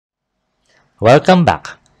Welcome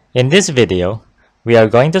back. In this video, we are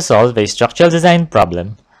going to solve a structural design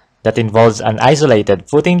problem that involves an isolated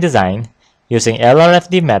footing design using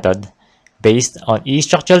LRFD method based on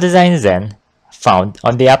eStructural Design Zen found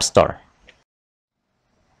on the App Store.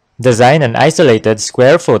 Design an isolated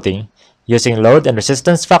square footing using load and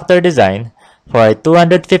resistance factor design for a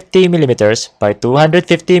 250 mm by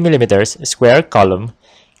 250 mm square column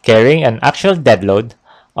carrying an actual dead load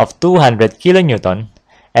of 200 kN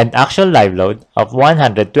and actual live load of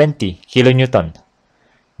 120 kN.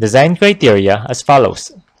 Design criteria as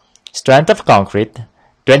follows: strength of concrete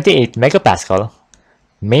 28 MPa,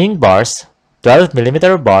 main bars 12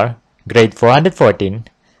 mm bar grade 414,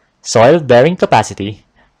 soil bearing capacity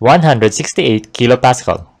 168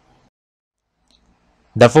 kPa.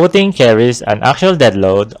 The footing carries an actual dead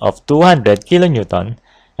load of 200 kN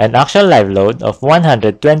and actual live load of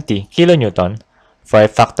 120 kN for a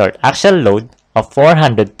factored axial load of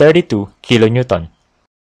 432 kN.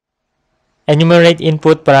 Enumerate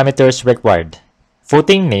input parameters required.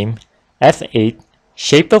 Footing name F8,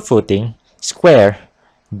 shape of footing, square,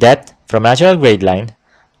 depth from natural grade line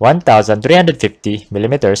 1350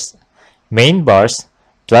 mm, main bars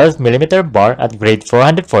 12 mm bar at grade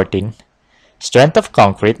 414, strength of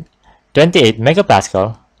concrete 28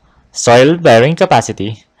 MPa, soil bearing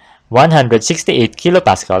capacity 168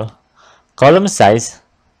 kPa, column size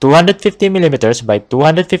 250 mm by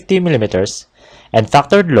 250 mm, and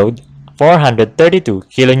factored load 432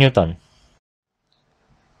 kN.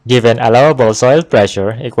 Given allowable soil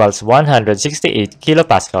pressure equals 168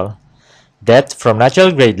 kPa, depth from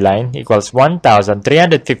natural grade line equals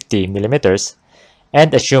 1350 mm,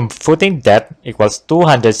 and assumed footing depth equals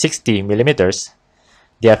 260 mm,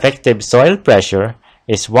 the effective soil pressure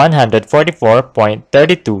is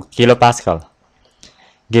 144.32 kPa.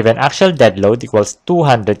 Given actual dead load equals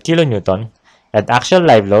 200 kN and actual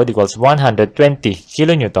live load equals 120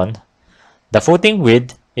 kN, the footing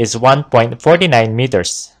width is 1.49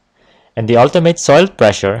 meters, and the ultimate soil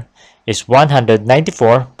pressure is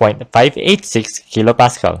 194.586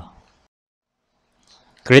 kPa.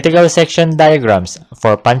 Critical section diagrams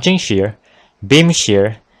for punching shear, beam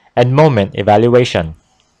shear, and moment evaluation.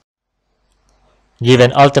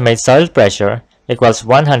 Given ultimate soil pressure equals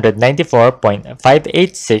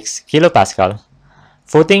 194.586 kPa,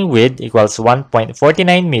 footing width equals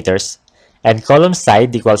 1.49 meters, and column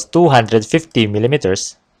side equals 250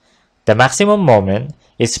 mm, the maximum moment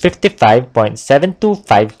is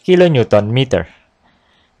 55.725 kN-meter.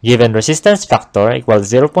 Given resistance factor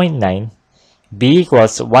equals 0.9, B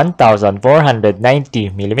equals 1490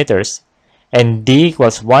 mm, and D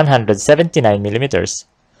equals 179 mm,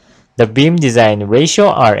 the beam design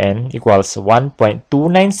ratio Rn equals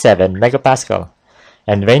 1.297 MPa,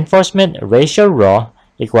 and reinforcement ratio Rho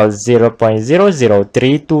equals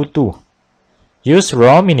 0.00322. Use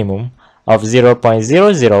Rho minimum of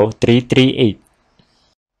 0.00338.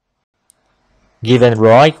 Given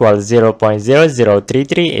Rho equals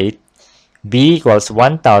 0.00338, B equals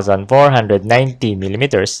 1490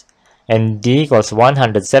 mm, and D equals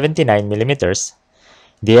 179 mm,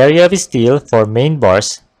 the area of steel for main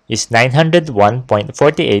bars is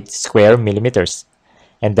 901.48 square millimeters,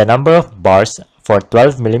 and the number of bars for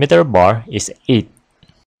 12 mm bar is 8.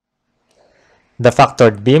 The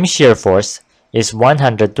factored beam shear force is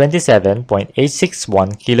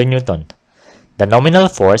 127.861 kN. The nominal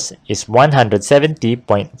force is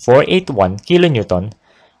 170.481 kN,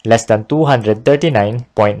 less than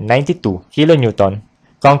 239.92 kN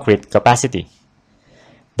concrete capacity.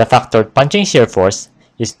 The factored punching shear force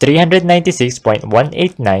is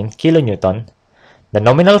 396.189 kN. The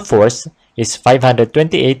nominal force is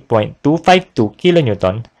 528.252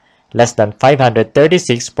 kN, less than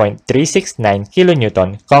 536.369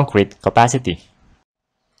 kN concrete capacity.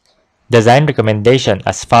 Design recommendation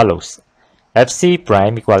as follows: FC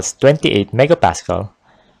prime equals 28 MPa,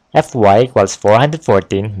 Fy equals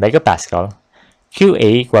 414 MPa, QA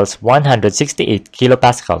equals 168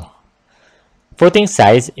 kPa. Footing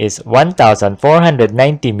size is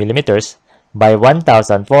 1490 mm by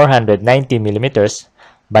 1490 mm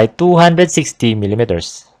by 260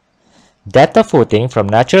 mm. Depth of footing from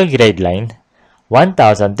natural grade line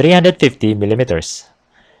 1350 mm.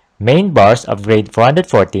 Main bars of grade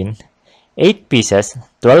 414, 8 pieces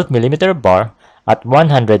 12 mm bar at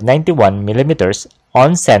 191 mm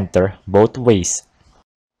on center both ways.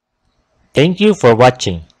 Thank you for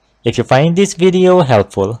watching. If you find this video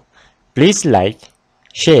helpful, please like,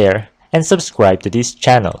 share, and subscribe to this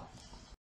channel.